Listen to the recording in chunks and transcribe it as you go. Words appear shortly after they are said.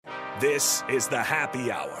This is the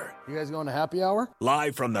Happy Hour. You guys going to happy hour?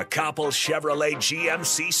 Live from the Coppel Chevrolet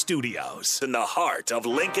GMC studios in the heart of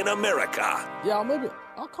Lincoln, America. Yeah, maybe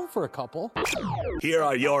I'll come for a couple. Here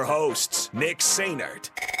are your hosts, Nick Sainert.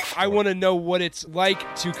 I want to know what it's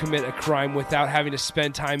like to commit a crime without having to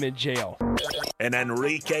spend time in jail. And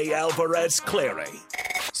Enrique Alvarez Clary.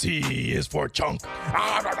 C is for chunk.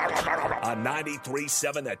 On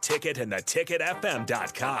 93.7 The Ticket and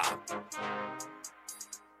theticketfm.com.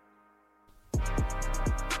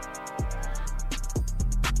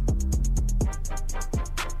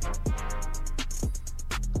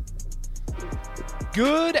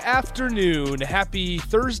 Good afternoon. Happy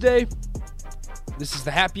Thursday. This is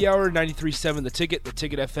the Happy Hour, 93.7 The Ticket,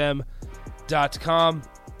 theticketfm.com.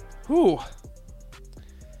 Whew.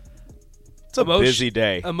 It's a busy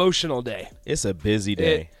day. Emotional day. It's a busy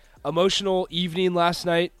day. Emotional evening last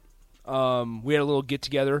night. We had a little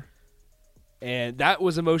get-together, and that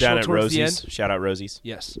was emotional Down at towards Rosie's. the end. Shout out Rosie's.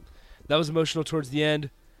 Yes. That was emotional towards the end.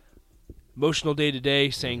 Emotional day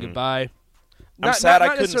today, saying goodbye. I'm sad not I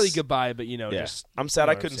couldn't necessarily goodbye, but just. I'm sad I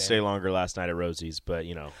what I'm couldn't saying. stay longer last night at Rosie's, but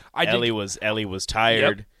I did- Ellie was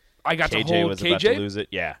tired. Yep. I got KJ to hold was KJ. about to lose it.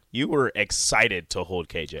 Yeah, you were excited to hold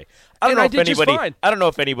KJ. I don't And know I if did just anybody. fine. I don't know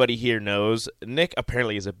if anybody here knows. Nick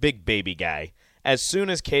apparently is a big baby guy. As soon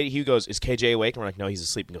as he goes, "Is KJ awake?" And we're like, "No, he's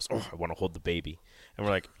asleep." And he goes, "Oh, I want to hold the baby." And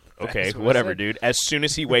we're like, "Okay, That's what I whatever, said. dude." As soon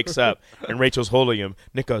as he wakes up and Rachel's holding him,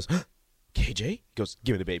 Nick goes, "KJ?" He goes,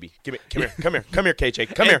 "Give me the baby. Come here, KJ.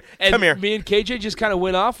 Come here. Me and KJ just kind of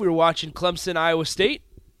went off. We were watching Clemson, Iowa State,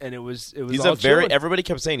 and it was He's all a very. chilling. Everybody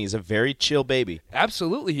kept saying he's a very chill baby.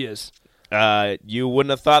 Absolutely he is. You wouldn't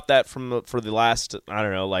have thought that for the last, I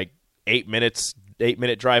don't know, like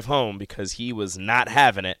 8-minute drive home, because he was not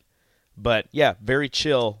having it. But yeah, very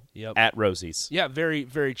chill at Rosie's. Yeah, very,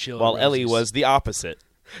 very chill. While at Ellie Rosie's. was the opposite.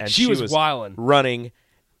 And She was wildin'. running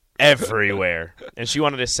everywhere. And she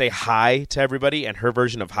wanted to say hi to everybody, and her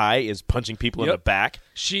version of hi is punching people in the back.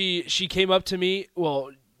 She came up to me.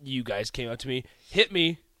 Well, you guys came up to me, hit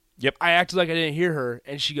me. Yep. I acted like I didn't hear her,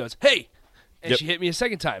 and she goes, "Hey," and Yep. she hit me a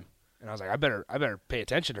second time. And I was like, I better pay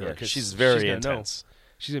attention to her Yeah, because she's very gonna know. intense.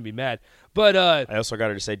 She's gonna be mad. But I also got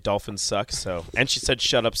her to say dolphins suck, and she said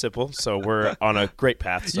shut up, Sipple, so we're on a great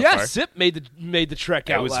path so far. Sip made the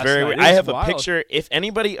trek out. It was last very night. weird. It I was have wild. a picture. If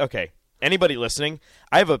anybody listening,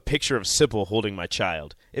 I have a picture of Sipple holding my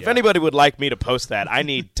child. If anybody would like me to post that, I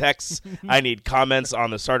need texts, I need comments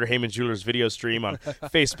on the Starter Heyman Jewelers video stream on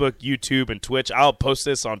Facebook, YouTube, and Twitch. I'll post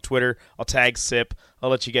this on Twitter. I'll tag Sip. I'll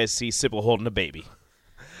let you guys see Sipple holding a baby.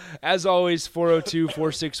 As always,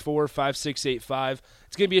 402-464-5685.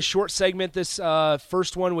 It's going to be a short segment, this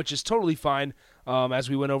first one, which is totally fine, as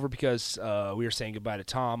we went over, because we were saying goodbye to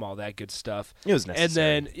Tom, all that good stuff. It was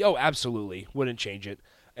necessary. And then, absolutely, wouldn't change it.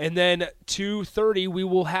 And then 2:30, we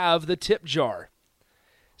will have the tip jar.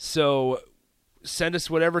 So send us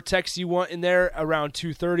whatever text you want in there around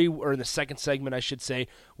 2:30, or in the second segment, I should say.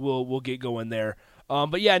 We'll get going there.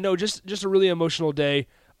 But yeah, no, just a really emotional day.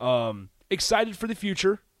 Excited for the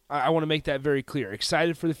future. I want to make that very clear.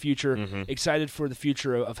 Excited for the future. Mm-hmm. Excited for the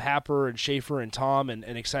future of Happer and Schaefer and Tom, and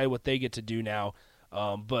excited what they get to do now.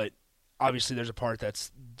 But obviously there's a part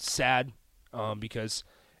that's sad because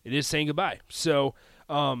it is saying goodbye. So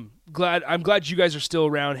I'm glad you guys are still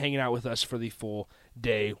around hanging out with us for the full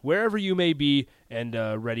day, wherever you may be, and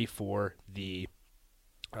ready for the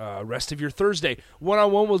rest of your Thursday.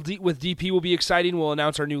 One-on-one with DP will be exciting. We'll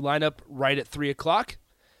announce our new lineup right at 3 o'clock.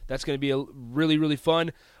 That's going to be really, really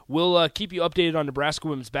fun. We'll keep you updated on Nebraska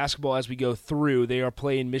women's basketball as we go through. They are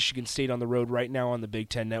playing Michigan State on the road right now on the Big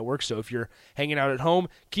Ten Network. So if you're hanging out at home,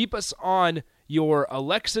 keep us on your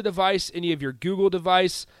Alexa device, any of your Google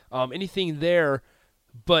device, anything there.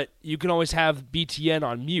 But you can always have BTN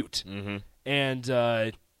on mute. Mm-hmm.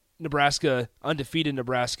 And Nebraska, undefeated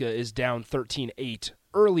Nebraska, is down 13-8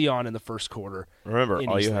 early on in the first quarter. Remember,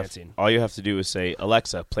 all you have to do is say,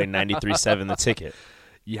 Alexa, play 93.7 The Ticket.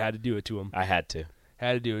 You had to do it to him. I had to.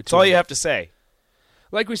 Had to do it That's to all him. you have to say.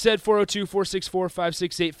 Like we said,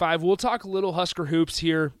 402-464-5685. We'll talk a little Husker hoops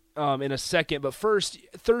here in a second. But first,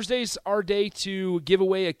 Thursday's our day to give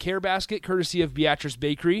away a care basket courtesy of Beatrice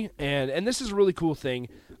Bakery. And this is a really cool thing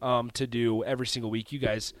to do every single week. You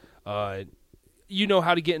guys, you know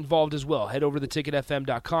how to get involved as well. Head over to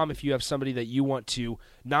theticketfm.com if you have somebody that you want to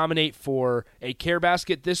nominate for a care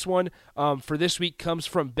basket. This one for this week comes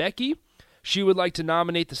from Becky. She would like to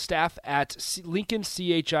nominate the staff at Lincoln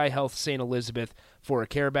CHI Health St. Elizabeth for a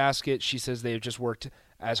care basket. She says they have just worked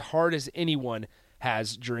as hard as anyone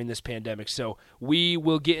has during this pandemic. So we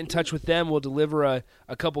will get in touch with them. We'll deliver a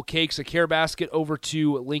couple cakes, a care basket over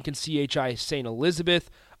to Lincoln CHI St. Elizabeth.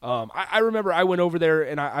 I remember I went over there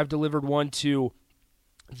and I've delivered one to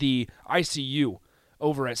the ICU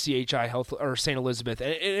over at CHI Health or St. Elizabeth,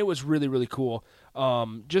 and it was really, really cool.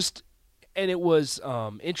 And it was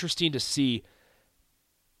interesting to see.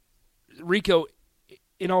 Rico,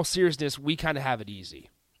 in all seriousness, we kind of have it easy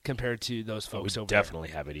compared to those folks over definitely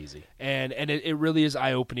have it easy. And it really is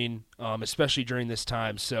eye-opening, especially during this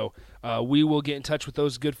time. So we will get in touch with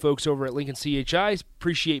those good folks over at Lincoln CHI.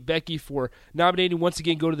 Appreciate Becky for nominating. Once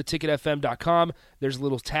again, go to theticketfm.com. There's a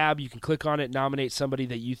little tab. You can click on it, nominate somebody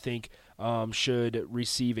that you think should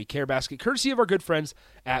receive a care basket, courtesy of our good friends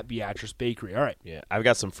at Beatrice Bakery. All right. Yeah, I've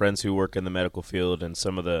got some friends who work in the medical field, and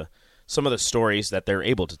some of the stories that they're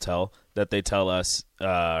able to tell, that they tell us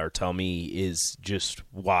or tell me, is just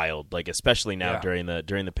wild. Like, especially now during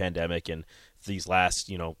the pandemic and these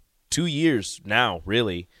last 2 years now,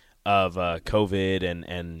 really, of COVID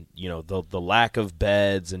and the lack of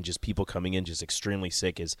beds and just people coming in just extremely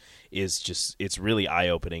sick is just, it's really eye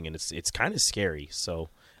opening, and it's kind of scary. So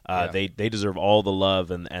they deserve all the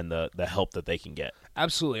love and the help that they can get.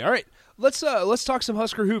 Absolutely. All right, let's talk some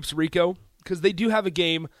Husker hoops, Rico, because they do have a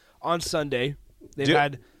game on Sunday. Do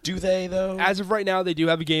they, though? As of right now, they do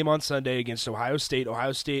have a game on Sunday against Ohio State.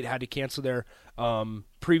 Ohio State had to cancel their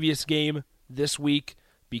previous game this week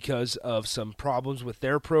because of some problems with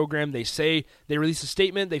their program. They say they released a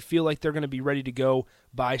statement. They feel like they're going to be ready to go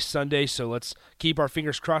by Sunday, so let's keep our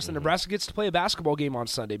fingers crossed that Nebraska gets to play a basketball game on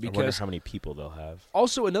Sunday. Because I wonder how many people they'll have.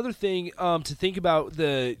 Also, another thing to think about,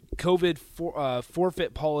 the COVID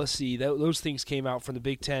forfeit policy, those things came out from the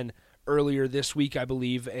Big Ten earlier this week, I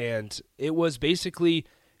believe, and it was basically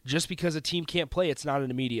just because a team can't play, it's not an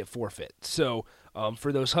immediate forfeit. So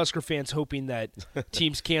for those Husker fans hoping that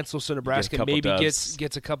teams cancel so Nebraska maybe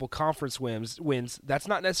gets a couple conference wins, that's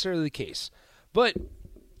not necessarily the case. But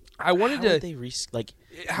I wanted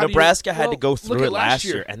Nebraska had to go through it last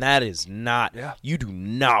year, and that is not you do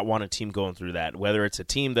not want a team going through that, whether it's a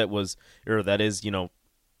team that is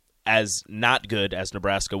as not good as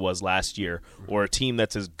Nebraska was last year, or a team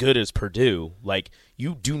that's as good as Purdue. Like,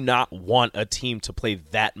 you do not want a team to play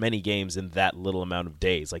that many games in that little amount of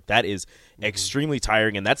days. Like, that is extremely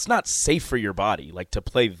tiring, and that's not safe for your body, like, to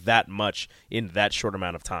play that much in that short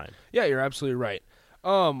amount of time. Yeah, you're absolutely right.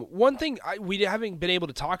 One thing, we haven't been able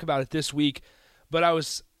to talk about it this week, but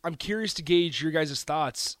I'm curious to gauge your guys'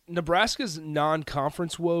 thoughts. Nebraska's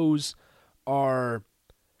non-conference woes are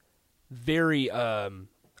very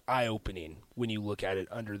eye-opening when you look at it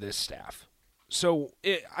under this staff. So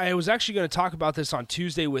I was actually going to talk about this on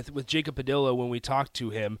Tuesday with Jacob Padilla when we talked to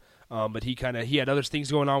him, but he had other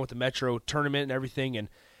things going on with the Metro tournament and everything,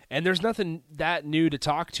 and there's nothing that new to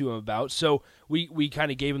talk to him about. So we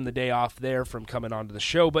kind of gave him the day off there from coming onto the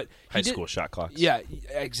show. But high school shot clocks. Yeah,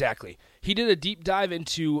 exactly. He did a deep dive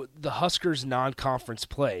into the Huskers' non-conference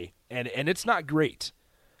play, and it's not great.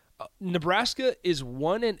 Nebraska is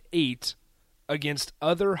 1-8 against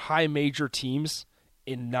other high major teams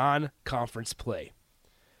in non-conference play.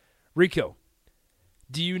 Rico,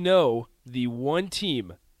 do you know the one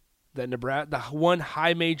team that the one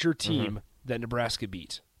high major team that Nebraska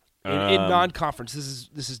beat in non-conference?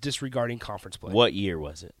 This is disregarding conference play. What year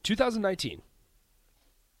was it? 2019.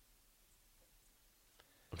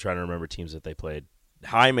 I'm trying to remember teams that they played.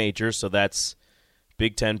 High major, so that's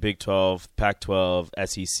Big 10, Big 12, Pac-12,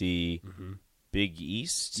 SEC, Big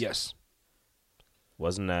East. Yes.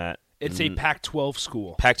 Wasn't that? It's a Pac-12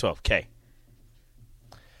 school. Pac-12, okay.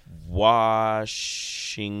 Washington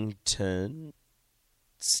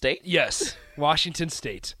State? Yes, Washington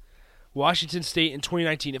State. Washington State in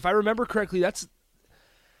 2019. If I remember correctly,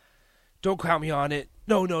 don't count me on it.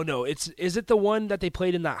 No. Is it the one that they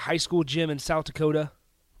played in that high school gym in South Dakota?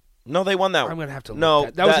 No, they won that one. I'm going to have to look. No,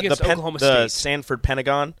 that was against Oklahoma State. The Sanford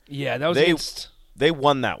Pentagon? Yeah, that was against... They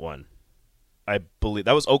won that one. I believe.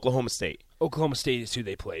 That was Oklahoma State. Oklahoma State is who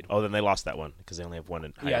they played. Oh, then they lost that one because they only have one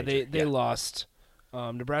in high major. They lost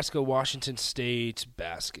Nebraska, Washington State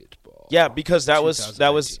basketball. Yeah, because it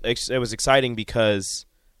was exciting because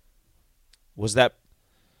that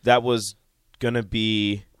was going to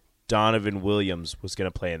be Donovan Williams was going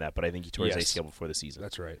to play in that, but I think he tore his ACL before the season.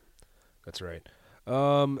 That's right.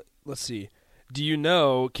 Let's see.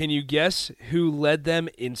 Can you guess who led them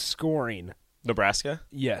in scoring? Nebraska?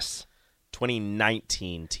 Yes.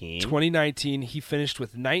 2019 team. 2019, he finished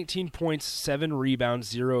with 19 points, 7 rebounds,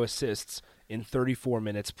 0 assists in 34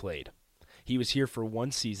 minutes played. He was here for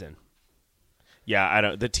one season.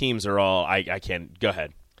 Yeah, the teams are all I can't go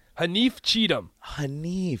ahead. Hanif Cheatham.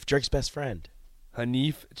 Hanif, Drake's best friend.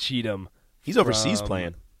 Hanif Cheatham. He's overseas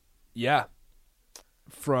playing. Yeah.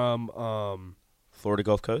 From Florida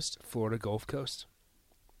Gulf Coast. Florida Gulf Coast.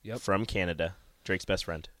 Yep. From Canada. Drake's best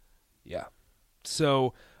friend. Yeah.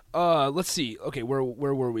 So let's see. Okay, where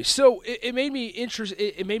were we? So it made me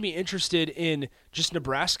It made me interested in just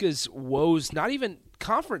Nebraska's woes. Not even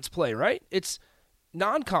conference play, right? It's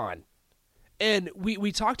non-con. And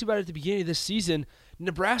we talked about it at the beginning of this season.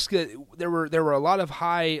 Nebraska, there were a lot of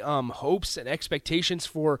high hopes and expectations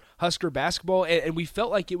for Husker basketball, and we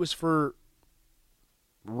felt like it was for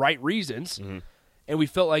right reasons. Mm-hmm. And we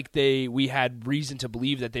felt like we had reason to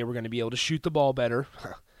believe that they were going to be able to shoot the ball better.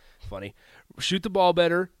 Funny. Shoot the ball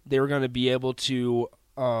better. They were going to be able to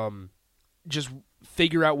just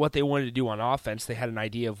figure out what they wanted to do on offense. They had an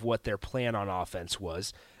idea of what their plan on offense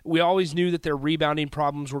was. We always knew that their rebounding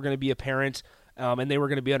problems were going to be apparent, and they were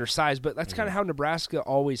going to be undersized, but that's kind of how Nebraska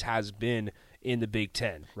always has been in the Big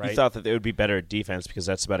Ten, right? You thought that they would be better at defense because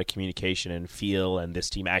that's about a communication and feel, and this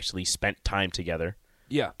team actually spent time together.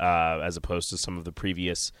 Yeah. As opposed to some of the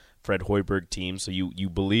previous Fred Hoiberg teams. So you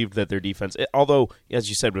believed that their defense, although, as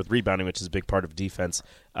you said, with rebounding, which is a big part of defense,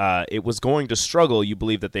 it was going to struggle, you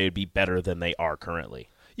believed that they would be better than they are currently.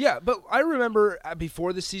 Yeah, but I remember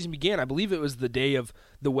before the season began, I believe it was the day of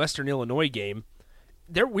the Western Illinois game,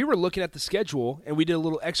 we were looking at the schedule, and we did a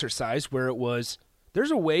little exercise where it was,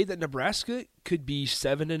 there's a way that Nebraska could be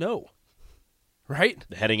 7-0, right?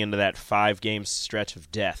 Heading into that 5-game stretch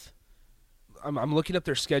of death. I'm looking up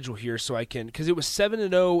their schedule here so I can, because it was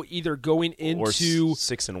 7-0 either going into or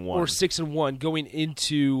 6-1 or 6-1 going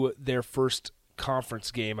into their first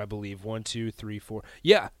conference game, I believe. 1, 2, 3, 4.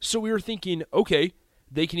 Yeah. So we were thinking, okay,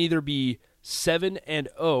 they can either be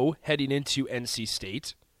 7-0 heading into NC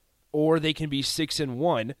State, or they can be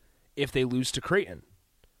 6-1 if they lose to Creighton.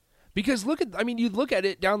 Because you look at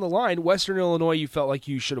it down the line. Western Illinois, you felt like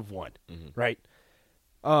you should have won, right?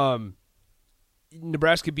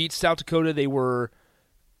 Nebraska beat South Dakota. They were,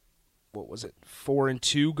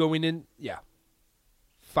 4-2 going in? Yeah.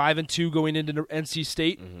 5-2 going into NC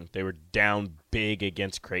State. Mm-hmm. They were down big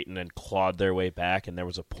against Creighton and clawed their way back, and there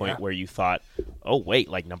was a point where you thought, oh, wait,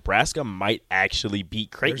 like Nebraska might actually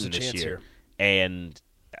beat Creighton this year. Here. And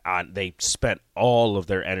they spent all of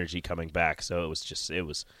their energy coming back, so it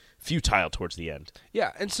was futile towards the end.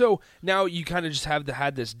 Yeah, and so now you kind of just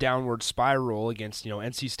had this downward spiral against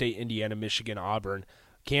NC State, Indiana, Michigan, Auburn,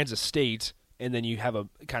 Kansas State, and then you have a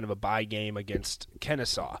kind of a bye game against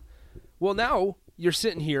Kennesaw. Well, now you're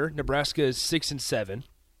sitting here. Nebraska is 6-7,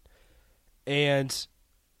 and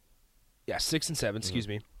 6-7. Excuse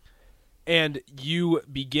me. And you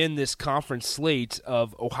begin this conference slate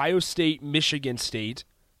of Ohio State, Michigan State,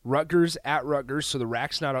 Rutgers at Rutgers, so the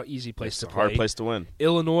RAC's not an easy place to play. Hard place to win.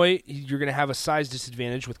 Illinois, you're going to have a size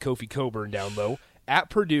disadvantage with Kofi Coburn down low. At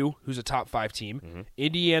Purdue, who's a top 5 team. Mm-hmm.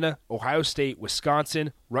 Indiana, Ohio State,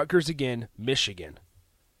 Wisconsin, Rutgers again, Michigan.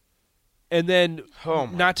 And then,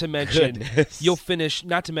 not to mention, you'll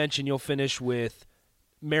finish with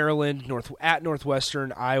Maryland, at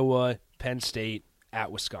Northwestern, Iowa, Penn State,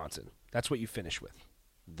 at Wisconsin. That's what you finish with.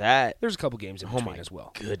 There's a couple games in between as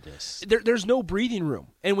well. Goodness. There's no breathing room.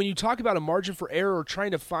 And when you talk about a margin for error or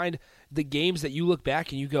trying to find the games that you look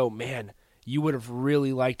back and you go, man, you would have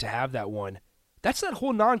really liked to have that one. That's that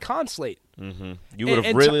whole non-con slate. Mm-hmm. You would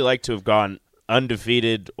have really liked to have gone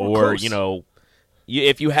undefeated or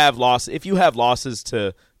if you have losses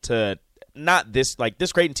to not this, like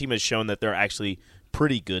this Creighton team has shown that they're actually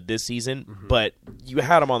pretty good this season, but you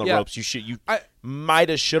had them on the ropes. You might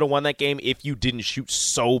have should have won that game if you didn't shoot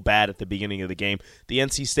so bad at the beginning of the game. The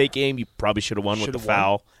NC State game, you probably should have won with the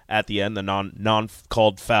foul at the end, the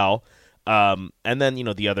non-called foul. And then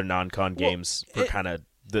the other non-con games were kind of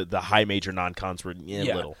the high major non-cons were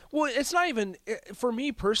little. Well, it's not even for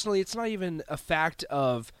me personally. It's not even a fact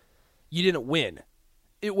of you didn't win.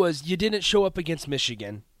 It was you didn't show up against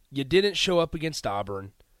Michigan. You didn't show up against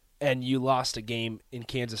Auburn. And you lost a game in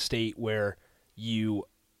Kansas State where you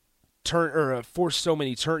forced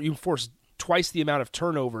you forced twice the amount of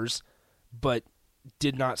turnovers, but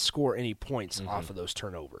did not score any points off of those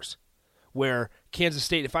turnovers. Where Kansas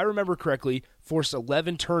State, if I remember correctly, forced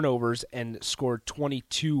 11 turnovers and scored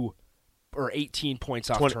 22 or 18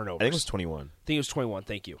 points off turnovers. I think it was 21. I think it was 21.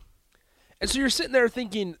 Thank you. And so you're sitting there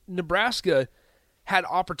thinking Nebraska had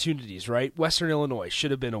opportunities, right? Western Illinois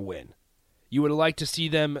should have been a win. You would have liked to see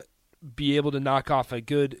them be able to knock off a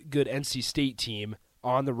good NC State team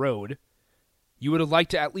on the road. You would have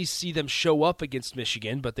liked to at least see them show up against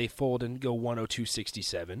Michigan, but they fold and go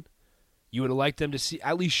 102-67. You would have liked them to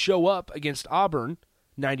at least show up against Auburn,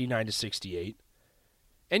 99-68.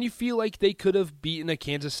 And you feel like they could have beaten a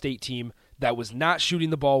Kansas State team that was not shooting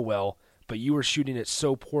the ball well, but you were shooting it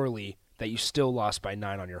so poorly that you still lost by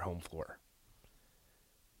 9 on your home floor.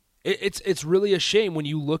 It's really a shame when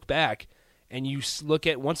you look back and you look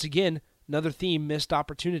at, once again, another theme, missed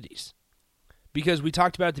opportunities. Because we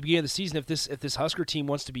talked about at the beginning of the season, if this Husker team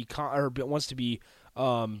wants to be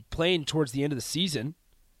playing towards the end of the season,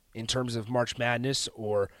 in terms of March Madness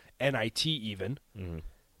or NIT even,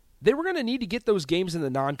 they were going to need to get those games in the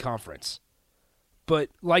non-conference. But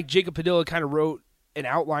like Jacob Padilla kind of wrote and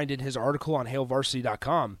outlined in his article on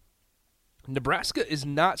HailVarsity.com, Nebraska is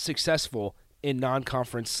not successful in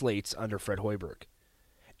non-conference slates under Fred Hoiberg.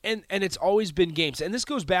 And it's always been games. And this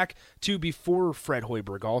goes back to before Fred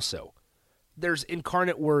Hoiberg also. There's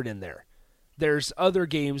Incarnate Word in there. There's other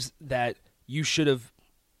games that you should have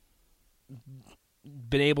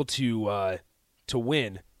been able to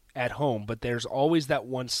win at home, but there's always that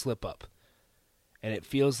one slip-up. And it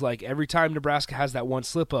feels like every time Nebraska has that one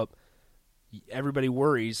slip-up, everybody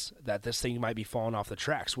worries that this thing might be falling off the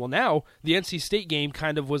tracks. Well, now the NC State game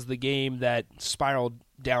kind of was the game that spiraled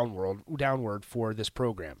downward for this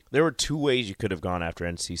program. There were two ways you could have gone after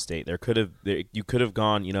NC State. You could have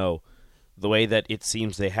gone, the way that it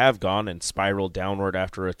seems they have gone and spiraled downward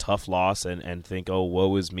after a tough loss and think, oh,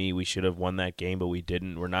 woe is me, we should have won that game, but we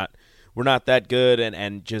didn't. We're not that good,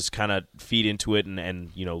 and just kind of feed into it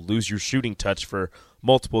and lose your shooting touch for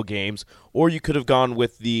multiple games. Or you could have gone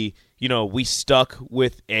with the, we stuck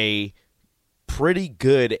with a pretty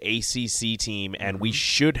good ACC team and we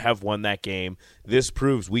should have won that game. This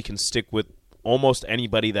proves we can stick with almost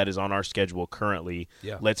anybody that is on our schedule currently.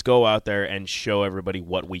 Yeah. Let's go out there and show everybody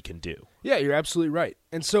what we can do. Yeah, you're absolutely right.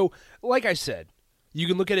 And so, like I said, you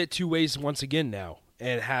can look at it two ways once again now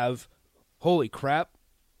and have, holy crap,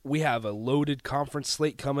 we have a loaded conference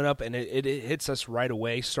slate coming up and it hits us right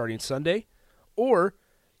away starting Sunday. Or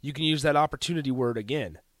you can use that opportunity word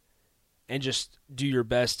again and just do your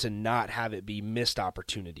best to not have it be missed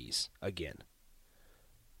opportunities again.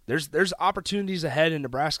 There's opportunities ahead, and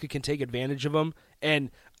Nebraska can take advantage of them.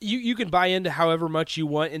 And you can buy into however much you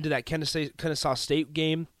want into that Kennesaw State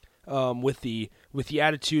game with the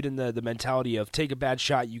attitude and the mentality of take a bad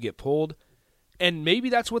shot, you get pulled. And maybe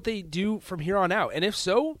that's what they do from here on out. And if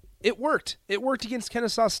so, it worked. It worked against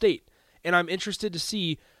Kennesaw State. And I'm interested to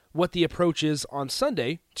see what the approach is on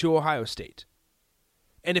Sunday to Ohio State.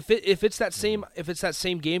 And if it's that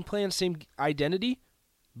same game plan, same identity,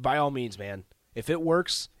 by all means, man. If it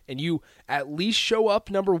works and you at least show up,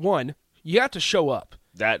 number one, you have to show up.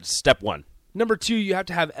 That's step one. Number two, you have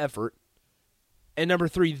to have effort. And number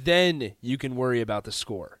three, then you can worry about the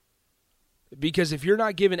score. Because if you're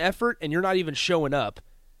not giving effort and you're not even showing up,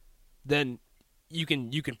 then you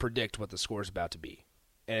can predict what the score is about to be.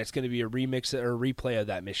 And it's going to be a remix or a replay of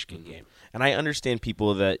that Michigan game. And I understand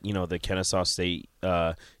people that, the Kennesaw State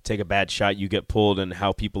take a bad shot, you get pulled, and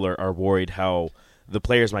how people are worried how the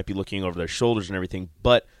players might be looking over their shoulders and everything.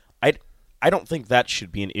 But I don't think that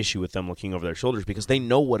should be an issue with them looking over their shoulders because they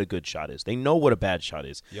know what a good shot is. They know what a bad shot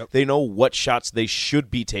is. Yep. They know what shots they should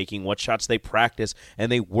be taking, what shots they practice,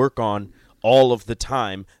 and they work on all of the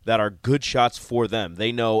time that are good shots for them.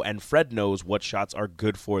 They know, and Fred knows what shots are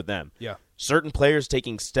good for them. Yeah. Certain players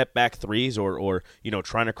taking step-back threes or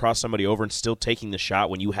trying to cross somebody over and still taking the shot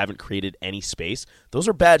when you haven't created any space, those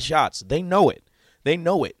are bad shots. They know it.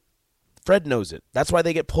 Fred knows it. That's why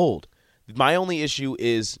they get pulled. My only issue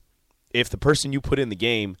is if the person you put in the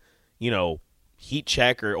game, heat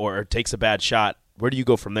check or takes a bad shot, where do you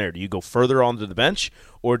go from there? Do you go further onto the bench,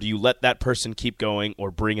 or do you let that person keep going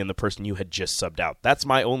or bring in the person you had just subbed out? That's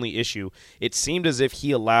my only issue. It seemed as if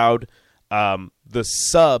he allowed the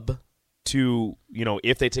sub to,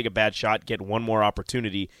 if they take a bad shot, get one more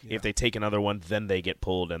opportunity. Yeah. If they take another one, then they get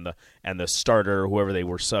pulled, and the starter, or whoever they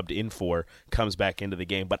were subbed in for, comes back into the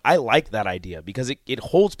game. But I like that idea because it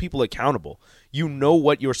holds people accountable. You know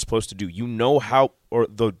what you're supposed to do. You know how, or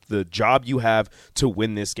the job you have to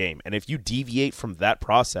win this game. And if you deviate from that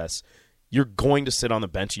process, you're going to sit on the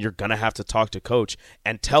bench and you're going to have to talk to coach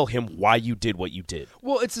and tell him why you did what you did.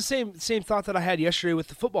 Well, it's the same thought that I had yesterday with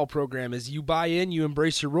the football program is you buy in, you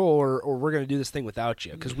embrace your role, or we're going to do this thing without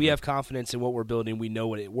you because we have confidence in what we're building. We know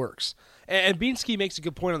what it works. And Beansky makes a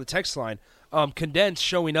good point on the text line. Condensed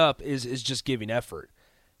showing up is just giving effort.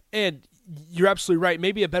 And you're absolutely right.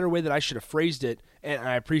 Maybe a better way that I should have phrased it, and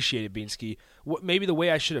I appreciate it, Beansky. Maybe the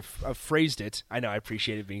way I should have phrased it, I know I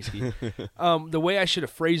appreciate it, Beansky. The way I should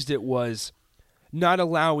have phrased it was not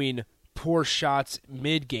allowing poor shots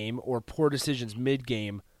mid-game or poor decisions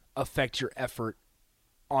mid-game affect your effort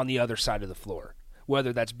on the other side of the floor.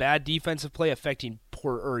 Whether that's bad defensive play affecting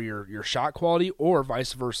poor or your shot quality, or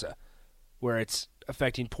vice versa, where it's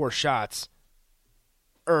affecting poor shots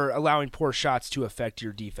or allowing poor shots to affect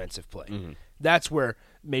your defensive play. Mm-hmm. That's where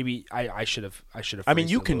maybe I should have. I mean,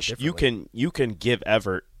 you can give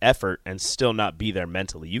effort and still not be there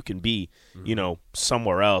mentally. You can be,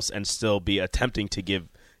 somewhere else and still be attempting to give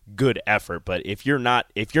good effort. But if you're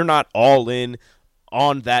not all in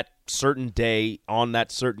on that certain day, on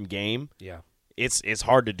that certain game, it's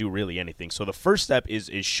hard to do really anything. So the first step is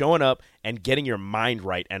showing up and getting your mind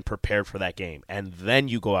right and prepared for that game, and then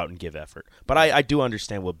you go out and give effort. But I do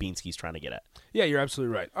understand what Beansky's trying to get at. Yeah, you're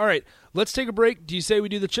absolutely right. All right, let's take a break. Do you say we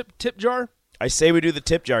do the tip jar? I say we do the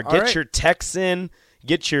tip jar. Get your texts in,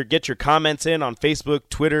 get your comments in on Facebook,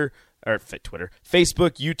 Facebook,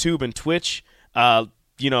 YouTube, and Twitch.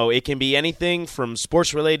 It can be anything from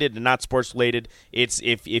sports related to not sports related. It's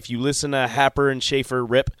if you listen to Happer and Schaefer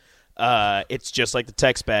rip, it's just like the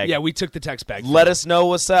text bag. Yeah, we took the text bag. Let us know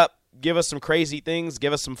what's up. Give us some crazy things.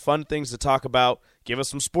 Give us some fun things to talk about. Give us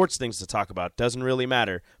some sports things to talk about. Doesn't really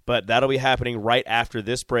matter. But that'll be happening right after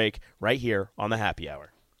this break, right here on the Happy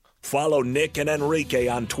Hour. Follow Nick and Enrique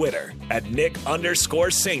on Twitter at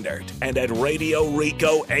Nick_Sainert and at Radio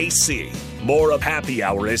Rico AC. More of Happy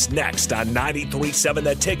Hour is next on 93.7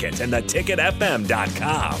 The Ticket and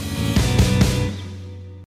theticketfm.com.